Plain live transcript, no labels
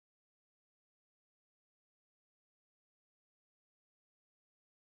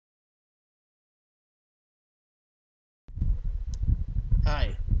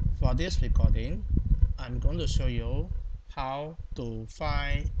Hi, for this recording, I'm going to show you how to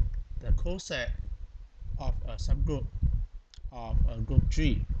find the coset of a subgroup of a group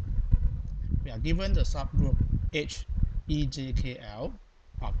G. We are given the subgroup H, E, J, K, L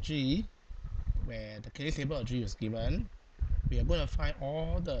of G, where the K table of G is given. We are going to find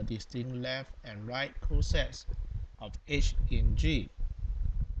all the distinct left and right cosets of H in G.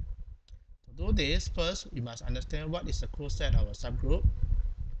 To do this, first we must understand what is the coset of a subgroup.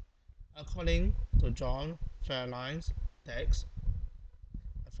 According to John Fraleigh's text,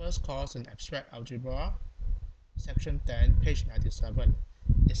 the first course in Abstract Algebra, section 10, page 97,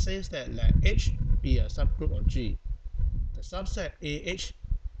 it says that let H be a subgroup of G. The subset AH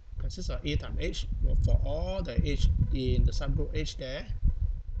consists of A times H for all the H in the subgroup H there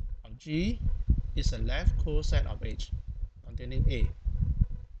of G is a left coset of H containing A,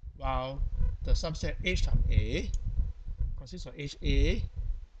 while the subset H times A consists of HA,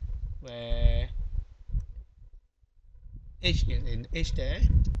 where H in H there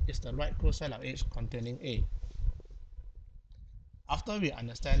is the right coset of H containing A. After we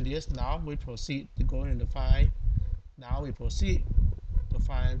understand this, now we proceed to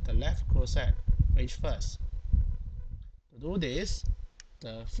find the left coset of H first. To do this,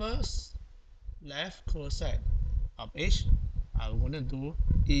 the first left coset of H, I'm going to do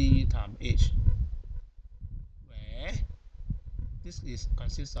E times H, where this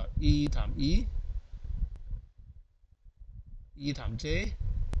consists of E times E, E times J,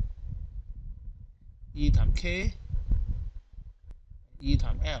 E times K, E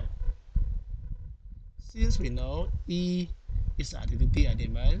times L. Since we know E is identity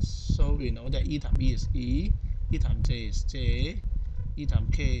element, so we know that E times E is E, E times J is J, E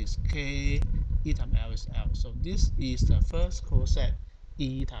times K is K, E times L is L. So this is the first coset,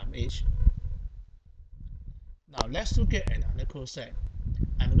 E times H. Now let's look at another coset.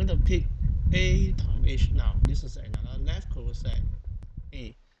 I'm going to pick A times H now. This is another left coset,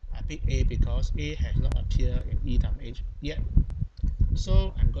 A. I pick A because A has not appeared in E times H yet.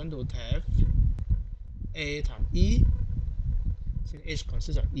 So I'm going to have A times E, since H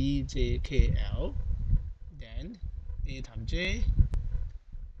consists of E, J, K, L, then A times J,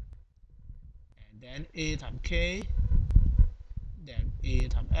 and then A times K, then A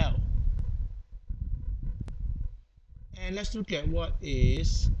times L. And let's look at what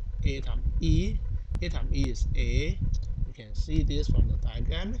is A times E. A times E is A. You can see this from the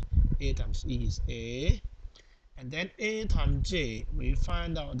diagram. A times E is A. And then A times J, we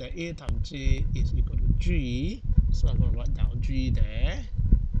find out that A times J is equal to G. So I'm going to write down G there.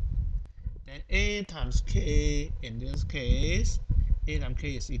 Then A times K, in this case, A times K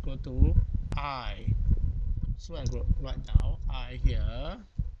is equal to I. So I'm going to write down I here.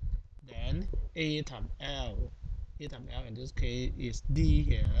 Then A times L. A times L in this case is D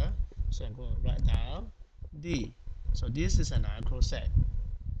here. So I'm going to write down D. So this is another coset.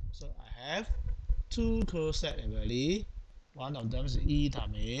 So I have two cosets really. One of them is E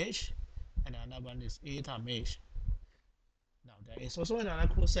times H, and another one is A times H. Now there is also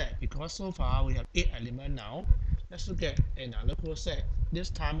another coset because so far we have 8 elements now. Let's look at another coset.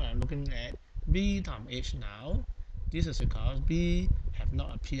 This time I'm looking at B times H now. This is because B have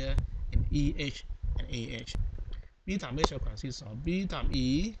not appeared in EH and AH. B times H will consist of B times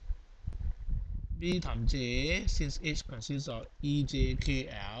E, B times J, since H consists of E, J, K,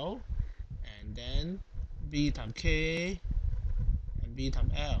 L, and then B times K and B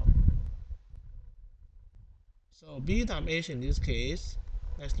times L. So B times H in this case,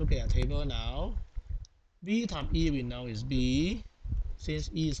 let's look at a table now. B times E we know is B,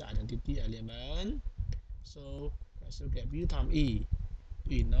 since E is identity element. So let's look at B times E.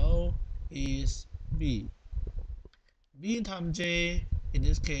 We know is B. B times J in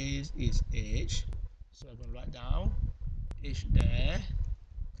this case is H. So I'm going to write down H there.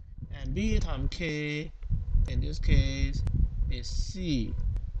 And B times K in this case is C.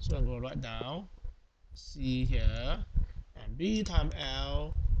 So I'm going to write down C here. And B times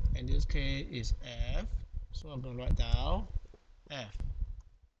L in this case is F. So I'm going to write down F.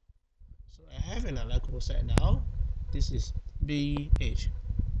 So I have another coset now. This is BH,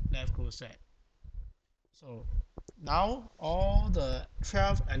 left coset. So now all the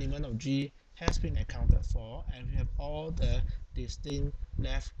 12 elements of G has been accounted for, and we have all the distinct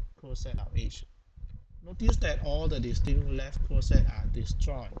left coset of H. Notice that all the distinct left cosets are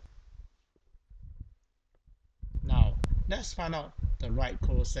destroyed. Now let's find out the right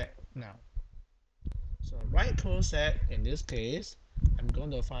coset now. So right coset in this case, I'm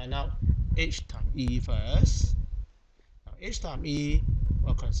going to find out H times E first. Now H times E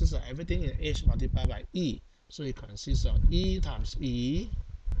will consist of everything in H multiplied by E. So it consists of E times E,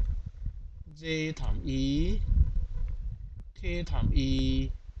 J times E, K times E,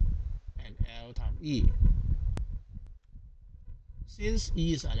 and L times E. Since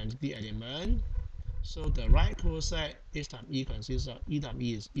E is identity element, so the right coset H times E consists of E times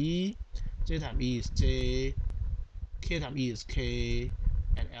E is E, J times E is J, K times E is K,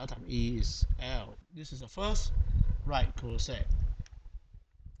 and L times E is L. This is the first right coset.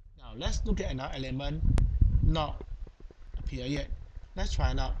 Now let's look at another element not appear yet. Let's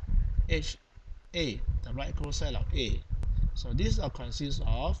try out HA, the right coset of A. So this consists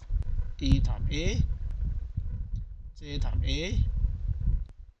of E times A, J times A,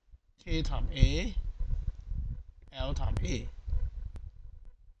 K times A, L times A.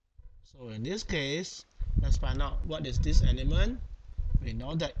 So in this case, let's find out what is this element. We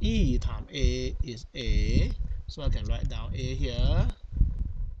know that E times A is A, so I can write down A here.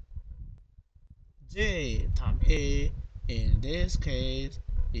 J times A in this case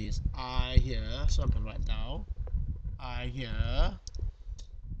is I here, so I can write down I here.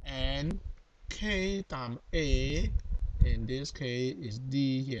 And K times A in this case is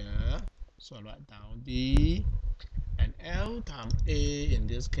D here, so I write down D. And L times A in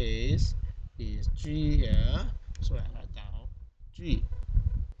this case is G here, so I write down G.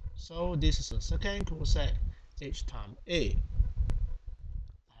 So this is the second coset H times A.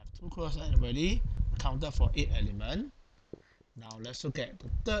 I have two cosets already, counted for 8 elements. Now let's look at the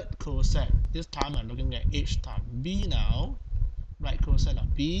third coset. This time I'm looking at H times B now. Right coset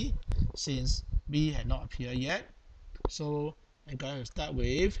of B, since B had not appeared yet. So I'm going to start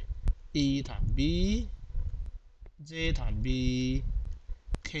with E times B, J times B,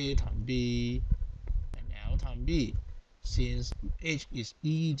 K times B, and L times B, since H is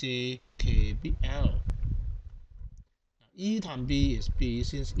E, J, K, B, L. Now, E times B is B,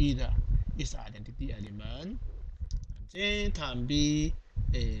 since E is the identity element. And J times B,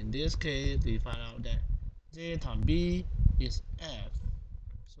 in this case, we find out that J times B is F.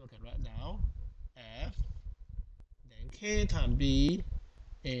 So I can write down F. Then K times B,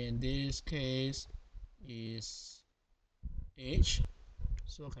 in this case, is H.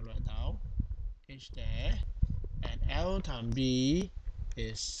 So I can write down H there. And L times B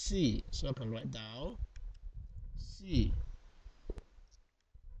is C, so I can write down C.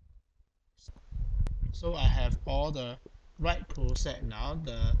 So I have all the right coset now.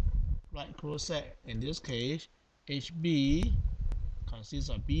 The right coset in this case, HB consists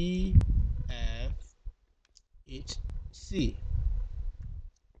of B, F, H, C.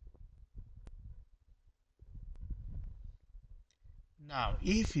 Now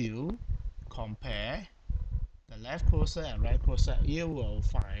if you compare the left coset and right coset, you will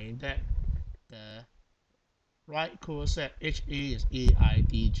find that the right coset HA is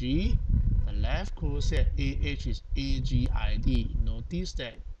AIDG, the left coset AH is AGID. Notice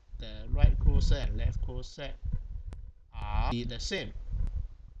that the right coset and left coset are the same.